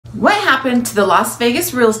What happened to the Las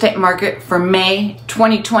Vegas real estate market for May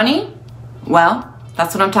 2020? Well,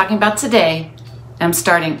 that's what I'm talking about today. I'm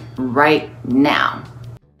starting right now.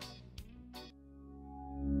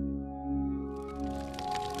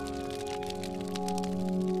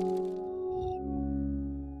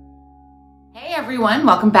 Hey everyone,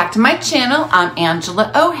 welcome back to my channel. I'm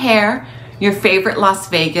Angela O'Hare, your favorite Las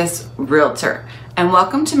Vegas realtor. And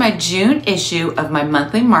welcome to my June issue of my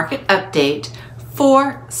monthly market update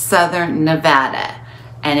for Southern Nevada.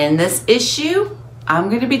 And in this issue, I'm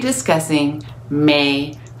going to be discussing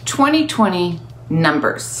May 2020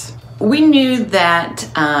 numbers. We knew that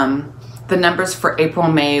the numbers for April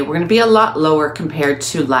and May were going to be a lot lower compared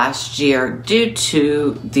to last year due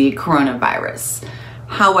to the coronavirus.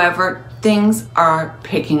 However, things are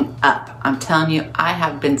picking up. I'm telling you, I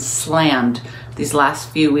have been slammed these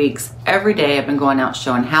last few weeks. Every day I've been going out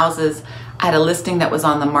showing houses. I had a listing that was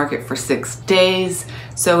on the market for 6 days,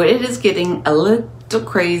 so it is getting a little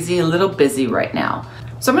crazy, a little busy right now.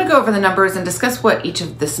 So I'm going to go over the numbers and discuss what each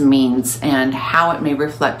of this means and how it may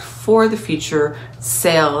reflect for the future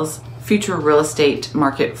sales, future real estate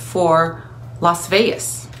market for Las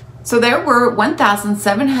Vegas. So there were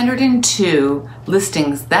 1,702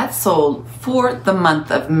 listings that sold for the month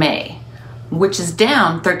of May, which is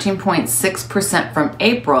down 13.6% from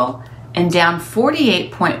April and down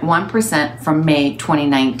 48.1% from May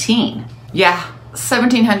 2019. Yeah,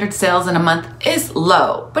 1,700 sales in a month is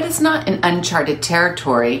low, but it's not in uncharted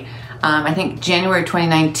territory. I think January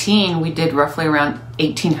 2019, we did roughly around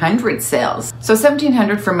 1,800 sales. So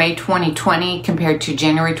 1,700 for May 2020 compared to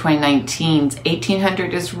January 2019's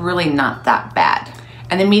 1,800 is really not that bad.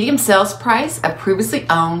 And the median sales price of previously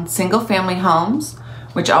owned single-family homes,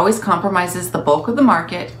 which always compromises the bulk of the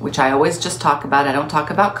market, which I always just talk about, I don't talk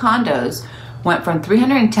about condos, went from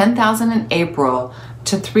 $310,000 in April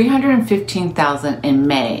to $315,000 in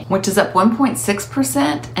May, which is up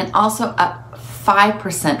 1.6% and also up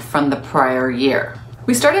 5% from the prior year.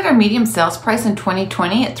 We started our median sales price in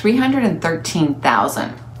 2020 at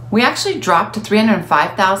 $313,000. We actually dropped to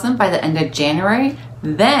 $305,000 by the end of January.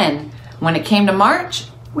 Then, when it came to March,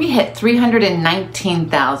 we hit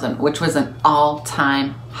 $319,000, which was an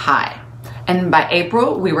all-time high. And by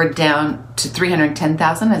April, we were down to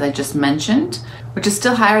 $310,000, as I just mentioned, which is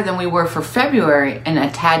still higher than we were for February and a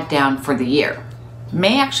tad down for the year.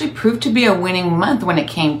 May actually proved to be a winning month when it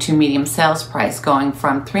came to median sales price, going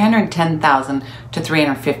from $310,000 to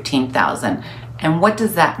 $315,000. And what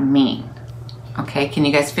does that mean? Okay, can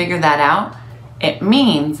you guys figure that out? It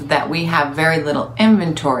means that we have very little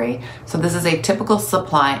inventory. So this is a typical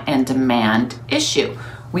supply and demand issue.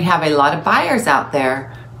 We have a lot of buyers out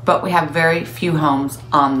there, but we have very few homes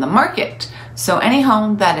on the market. So any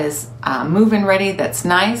home that is move-in ready, that's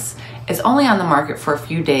nice, is only on the market for a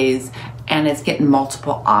few days and it's getting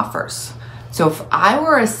multiple offers. So if I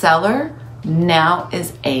were a seller, now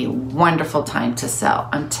is a wonderful time to sell.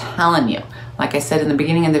 I'm telling you, like I said in the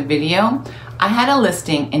beginning of the video, I had a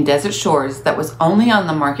listing in Desert Shores that was only on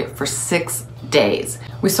the market for 6 days.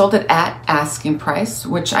 We sold it at asking price,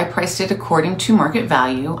 which I priced it according to market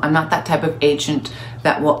value. I'm not that type of agent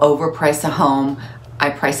that will overprice a home.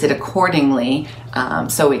 I price it accordingly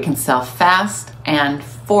so it can sell fast and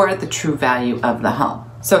for the true value of the home.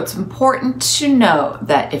 So it's important to know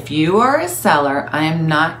that if you are a seller, I am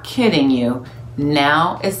not kidding you,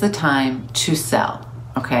 now is the time to sell,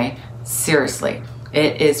 okay? Seriously,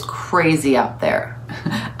 it is crazy out there,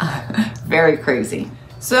 very crazy.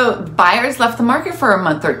 So buyers left the market for a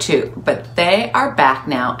month or two, but they are back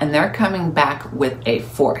now and they're coming back with a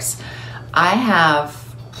force. I have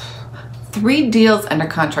 3 deals under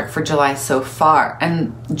contract for July so far,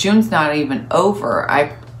 and June's not even over.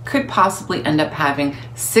 I could possibly end up having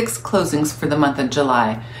 6 closings for the month of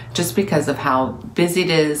July just because of how busy it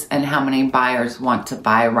is and how many buyers want to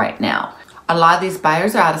buy right now. A lot of these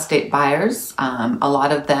buyers are out-of-state buyers. A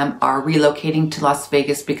lot of them are relocating to Las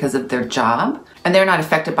Vegas because of their job, and they're not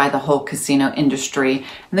affected by the whole casino industry.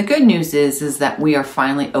 And the good news is that we are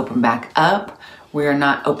finally open back up. We are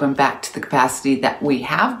not open back to the capacity that we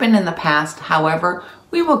have been in the past. However,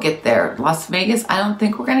 we will get there. Las Vegas, I don't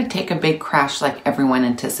think we're going to take a big crash like everyone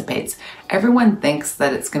anticipates. Everyone thinks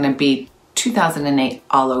that it's going to be 2008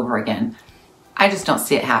 all over again. I just don't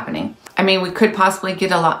see it happening. I mean, we could possibly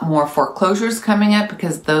get a lot more foreclosures coming up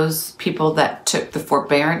because those people that took the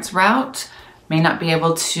forbearance route may not be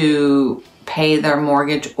able to pay their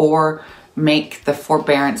mortgage or make the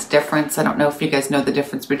forbearance difference. I don't know if you guys know the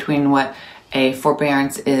difference between what a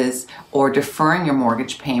forbearance is or deferring your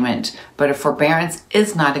mortgage payment, but a forbearance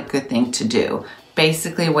is not a good thing to do.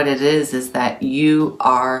 Basically what it is that you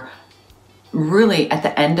are really at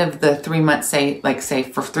the end of the 3 months, say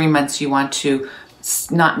for 3 months you want to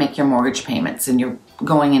not make your mortgage payments and you're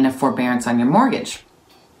going into forbearance on your mortgage.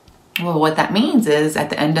 Well, what that means is at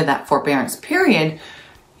the end of that forbearance period,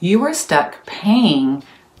 you are stuck paying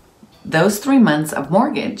those 3 months of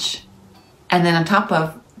mortgage, and then on top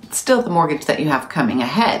of still the mortgage that you have coming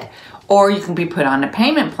ahead. Or you can be put on a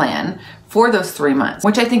payment plan for those 3 months,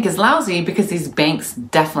 which I think is lousy because these banks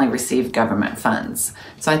definitely receive government funds.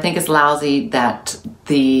 So I think it's lousy that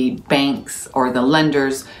the banks or the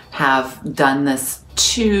lenders have done this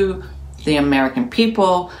to the American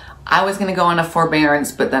people. I was gonna go on a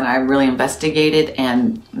forbearance, but then I really investigated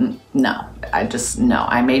and no,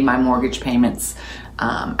 I made my mortgage payments.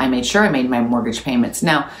 I made sure I made my mortgage payments.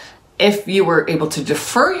 Now, if you were able to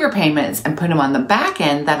defer your payments and put them on the back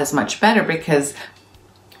end, that is much better, because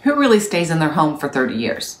who really stays in their home for 30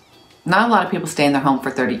 years? Not a lot of people stay in their home for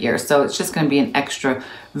 30 years, so it's just going to be an extra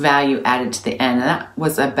value added to the end, and that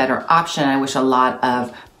was a better option. I wish a lot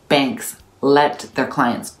of banks let their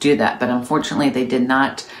clients do that, but unfortunately they did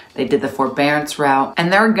not. They did the forbearance route,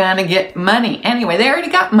 and they're gonna get money anyway. They already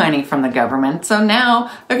got money from the government, so now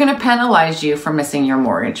they're gonna penalize you for missing your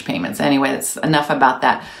mortgage payments. Anyway, that's enough about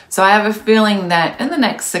that. So I have a feeling that in the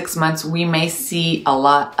next 6 months, we may see a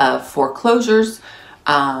lot of foreclosures.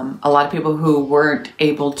 A lot of people who weren't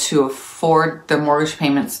able to afford their mortgage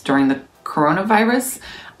payments during the coronavirus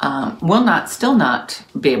will still not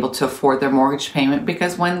be able to afford their mortgage payment,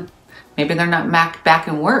 because when maybe they're not back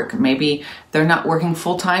in work. Maybe they're not working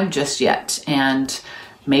full-time just yet. And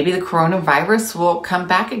maybe the coronavirus will come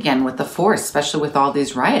back again with the force, especially with all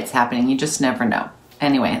these riots happening. You just never know.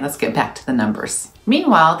 Anyway, let's get back to the numbers.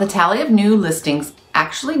 Meanwhile, the tally of new listings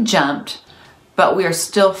actually jumped, but we are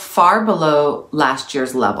still far below last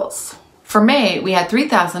year's levels. For May, we had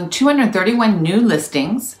 3,231 new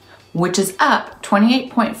listings, which is up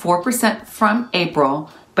 28.4% from April,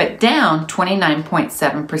 but down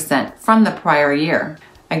 29.7% from the prior year.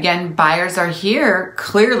 Again, buyers are here.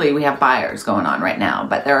 Clearly we have buyers going on right now,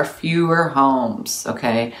 but there are fewer homes,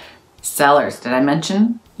 okay? Sellers, did I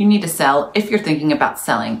mention? You need to sell. If you're thinking about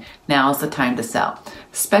selling, now is the time to sell,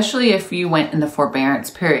 especially if you went in the forbearance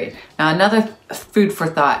period. Now, another food for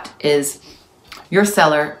thought is you're a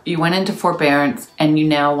seller, you went into forbearance, and you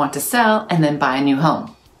now want to sell and then buy a new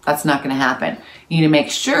home. That's not going to happen. You need to make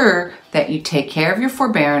sure that you take care of your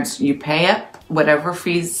forbearance, you pay up whatever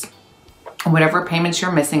fees, whatever payments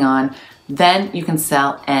you're missing on, then you can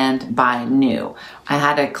sell and buy new. I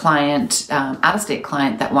had a client, out-of-state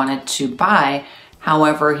client, that wanted to buy.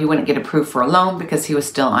 However, he wouldn't get approved for a loan because he was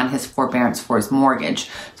still on his forbearance for his mortgage.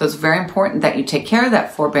 So it's very important that you take care of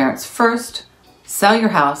that forbearance first, sell your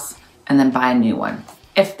house, and then buy a new one,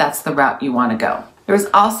 if that's the route you want to go. There was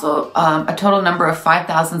also a total number of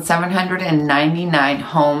 5,799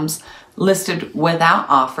 homes listed without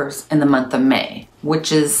offers in the month of May,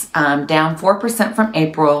 which is down 4% from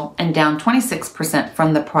April and down 26%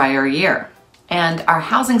 from the prior year. And our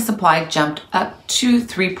housing supply jumped up to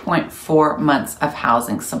 3.4 months of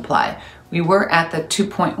housing supply. We were at the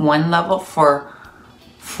 2.1 level for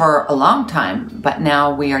a long time, but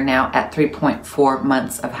now we are now at 3.4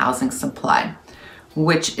 months of housing supply,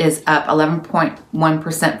 which is up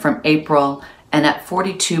 11.1% from April and up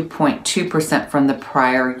 42.2% from the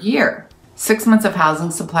prior year. 6 months of housing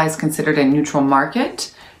supply is considered a neutral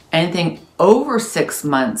market. Anything over 6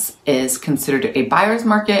 months is considered a buyer's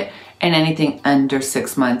market, and anything under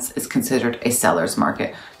 6 months is considered a seller's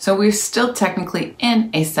market. So we're still technically in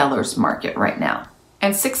a seller's market right now.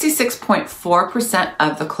 And 66.4%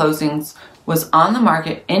 of the closings was on the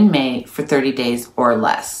market in May for 30 days or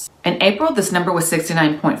less. In April, this number was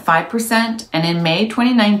 69.5%, and in May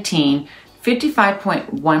 2019,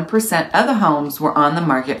 55.1% of the homes were on the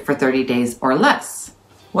market for 30 days or less.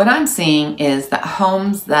 What I'm seeing is that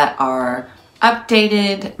homes that are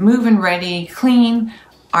updated, move-in ready, clean,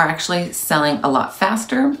 are actually selling a lot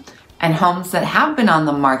faster, and homes that have been on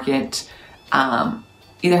the market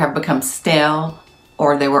either have become stale,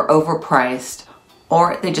 or they were overpriced,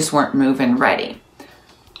 or they just weren't move-in ready.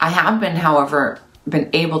 I have been, however, been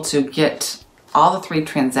able to get all the 3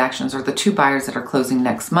 transactions, or the 2 buyers that are closing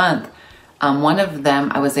next month. One of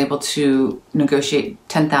them, I was able to negotiate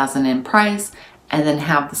 $10,000 in price and then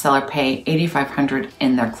have the seller pay $8,500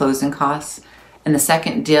 in their closing costs. In the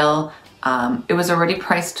second deal, it was already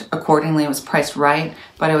priced accordingly. It was priced right,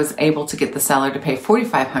 but I was able to get the seller to pay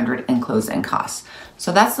 $4,500 in closing costs.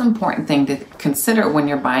 So that's the important thing to consider when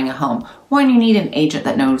you're buying a home. One, you need an agent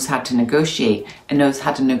that knows how to negotiate and knows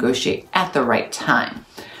how to negotiate at the right time.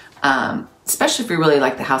 Especially if you really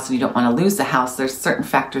like the house and you don't want to lose the house, there's certain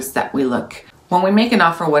factors that we look. When we make an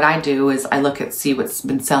offer, what I do is I look at see what's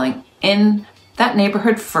been selling in that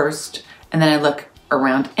neighborhood first, and then I look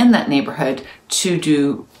around in that neighborhood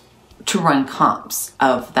to run comps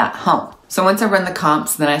of that home. So once I run the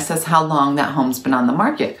comps, then I assess how long that home's been on the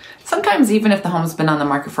market. Sometimes even if the home's been on the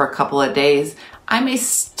market for a couple of days, I may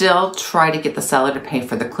still try to get the seller to pay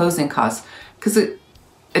for the closing costs, because it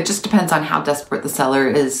just depends on how desperate the seller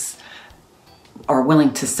is or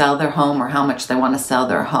willing to sell their home, or how much they want to sell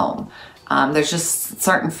their home. There's just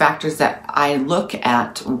certain factors that I look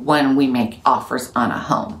at when we make offers on a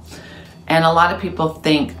home. And a lot of people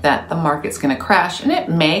think that the market's going to crash, and it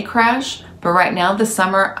may crash, but right now this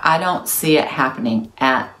summer, I don't see it happening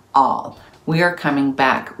at all. We are coming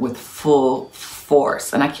back with full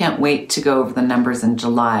force, and I can't wait to go over the numbers in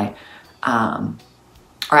July, or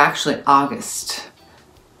actually August,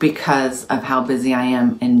 because of how busy I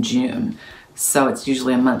am in June. So it's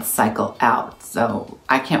usually a month cycle out. So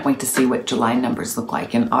I can't wait to see what July numbers look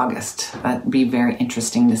like in August. That'd be very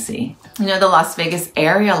interesting to see. You know, the Las Vegas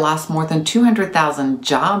area lost more than 200,000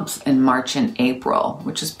 jobs in March and April,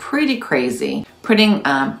 which is pretty crazy, putting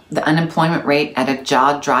the unemployment rate at a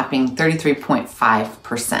jaw-dropping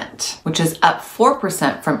 33.5%, which is up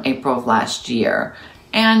 4% from April of last year.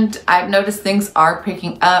 And I've noticed things are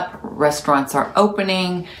picking up. Restaurants are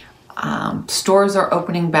opening. Stores are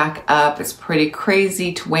opening back up. It's pretty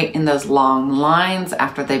crazy to wait in those long lines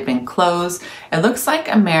after they've been closed. It looks like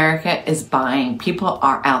America is buying. People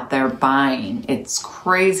are out there buying. It's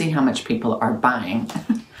crazy how much people are buying.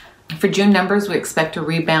 For June numbers, we expect a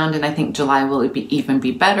rebound, and I think July will even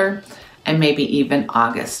be better, and maybe even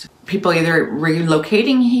August. People either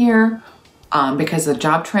relocating here because of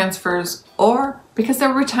job transfers, or because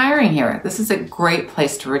they're retiring here. This is a great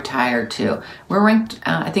place to retire to. We're ranked,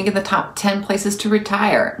 I think, in the top 10 places to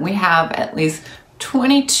retire. We have at least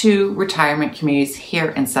 22 retirement communities here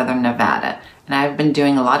in Southern Nevada. And I've been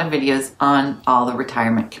doing a lot of videos on all the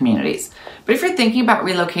retirement communities. But if you're thinking about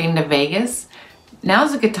relocating to Vegas,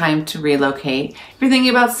 now's a good time to relocate. If you're thinking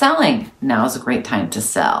about selling, now's a great time to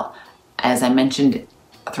sell. As I mentioned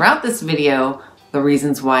throughout this video, the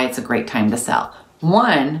reasons why it's a great time to sell.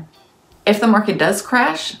 One, if the market does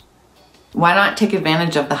crash, why not take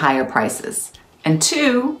advantage of the higher prices? And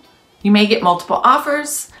two, you may get multiple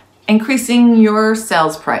offers, increasing your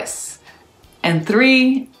sales price. And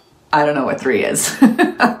three, I don't know what three is,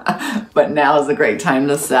 but now is a great time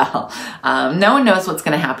to sell. No one knows what's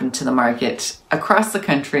going to happen to the market across the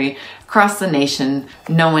country, across the nation.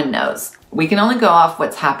 No one knows. We can only go off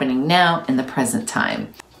what's happening now in the present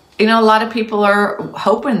time. You know, a lot of people are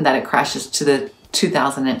hoping that it crashes to the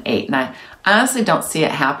 2008, and I honestly don't see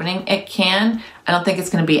it happening. It can. I don't think it's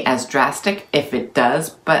going to be as drastic if it does,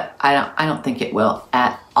 but I don't think it will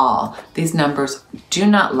at all. These numbers do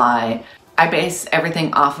not lie. I base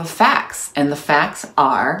everything off of facts, and the facts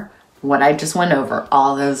are what I just went over,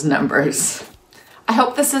 all those numbers. I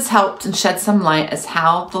hope this has helped and shed some light as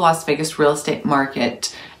how the Las Vegas real estate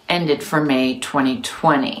market ended for May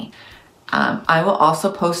 2020. I will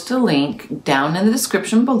also post a link down in the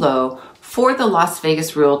description below for the Las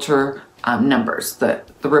Vegas Realtor numbers, the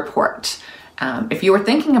report. If you were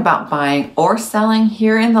thinking about buying or selling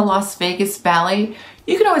here in the Las Vegas Valley,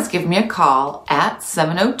 you can always give me a call at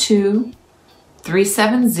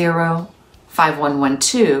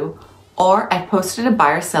 702-370-5112, or I posted a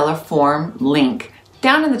buyer-seller form link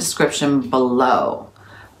down in the description below.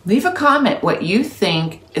 Leave a comment what you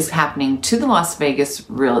think is happening to the Las Vegas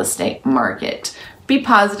real estate market. Be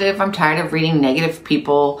positive. I'm tired of reading negative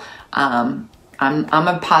people. I'm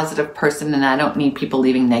a positive person, and I don't need people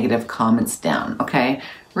leaving negative comments down, okay?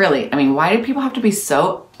 Really, I mean, why do people have to be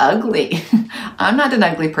so ugly? I'm not an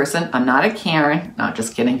ugly person. I'm not a Karen. Not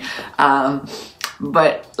just kidding.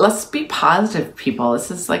 But let's be positive, people.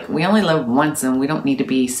 This is like, we only live once, and we don't need to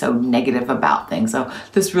be so negative about things. Oh,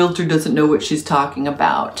 this realtor doesn't know what she's talking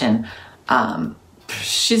about, and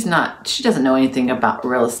she doesn't know anything about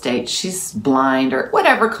real estate. She's blind, or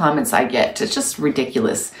whatever comments I get. It's just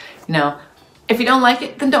ridiculous. You know, if you don't like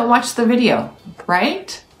it, then don't watch the video,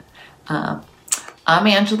 right? I'm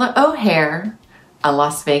Angela O'Hare, a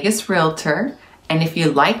Las Vegas realtor, and if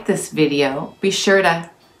you like this video, be sure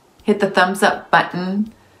to hit the thumbs up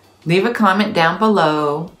button, leave a comment down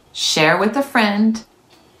below, share with a friend,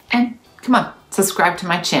 and come on, subscribe to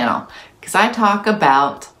my channel, because I talk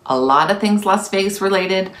about a lot of things Las Vegas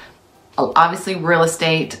related, obviously real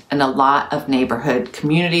estate, and a lot of neighborhood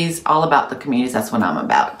communities, all about the communities. That's what I'm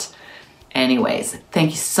about. Anyways,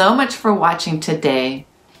 thank you so much for watching today,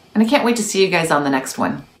 and I can't wait to see you guys on the next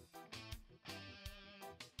one.